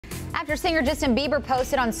After singer Justin Bieber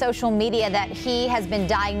posted on social media that he has been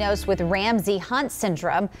diagnosed with Ramsay Hunt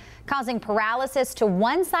syndrome, causing paralysis to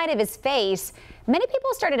one side of his face, many people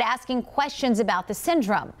started asking questions about the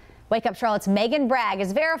syndrome. Wake Up Charlotte's Megan Bragg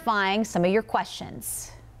is verifying some of your questions.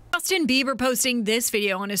 Justin Bieber posting this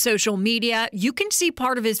video on his social media. You can see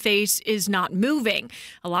part of his face is not moving.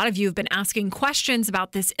 A lot of you have been asking questions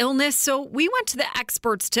about this illness, so we went to the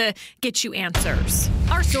experts to get you answers.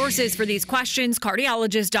 Our sources for these questions: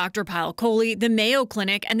 cardiologist Dr. Payal Kohli, the Mayo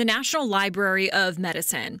Clinic, and the National Library of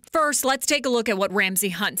Medicine. First, let's take a look at what Ramsay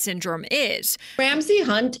Hunt syndrome is. Ramsay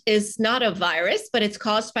Hunt is not a virus, but it's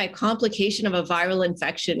caused by a complication of a viral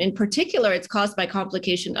infection. In particular, it's caused by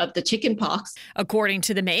complication of the chickenpox. According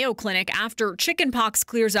to the Mayo Clinic, after chickenpox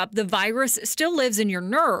clears up, the virus still lives in your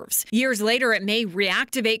nerves. Years later, it may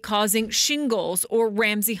reactivate, causing shingles or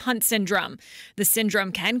Ramsay Hunt syndrome. The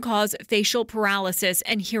syndrome can cause facial paralysis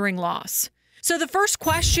and hearing loss. So the first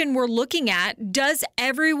question we're looking at: does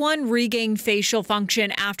everyone regain facial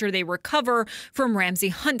function after they recover from Ramsay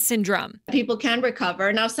Hunt syndrome? People can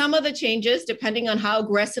recover. Now, some of the changes, depending on how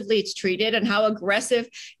aggressively it's treated and how aggressive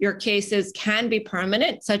your case is, can be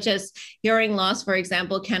permanent, such as hearing loss, for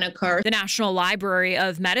example, can occur. The National Library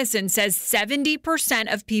of Medicine says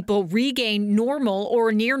 70% of people regain normal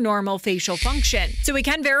or near normal facial function. So we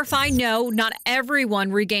can verify, no, not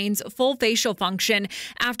everyone regains full facial function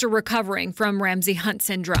after recovering from Ramsay Hunt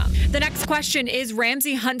syndrome. The next question: is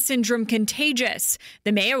Ramsay Hunt syndrome contagious?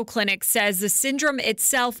 The Mayo Clinic says the syndrome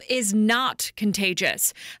itself is not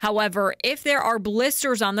contagious. However, if there are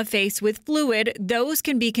blisters on the face with fluid, those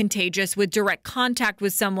can be contagious with direct contact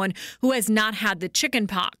with someone who has not had the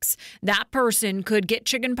chickenpox. That person could get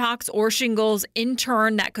chickenpox or shingles. In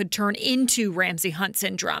turn, that could turn into Ramsay Hunt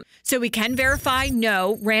syndrome. So we can verify,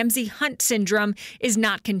 no, Ramsay Hunt syndrome is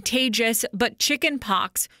not contagious, but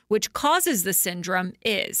chickenpox, which causes the syndrome,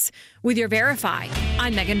 is. With your Verify,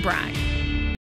 I'm Megan Bragg.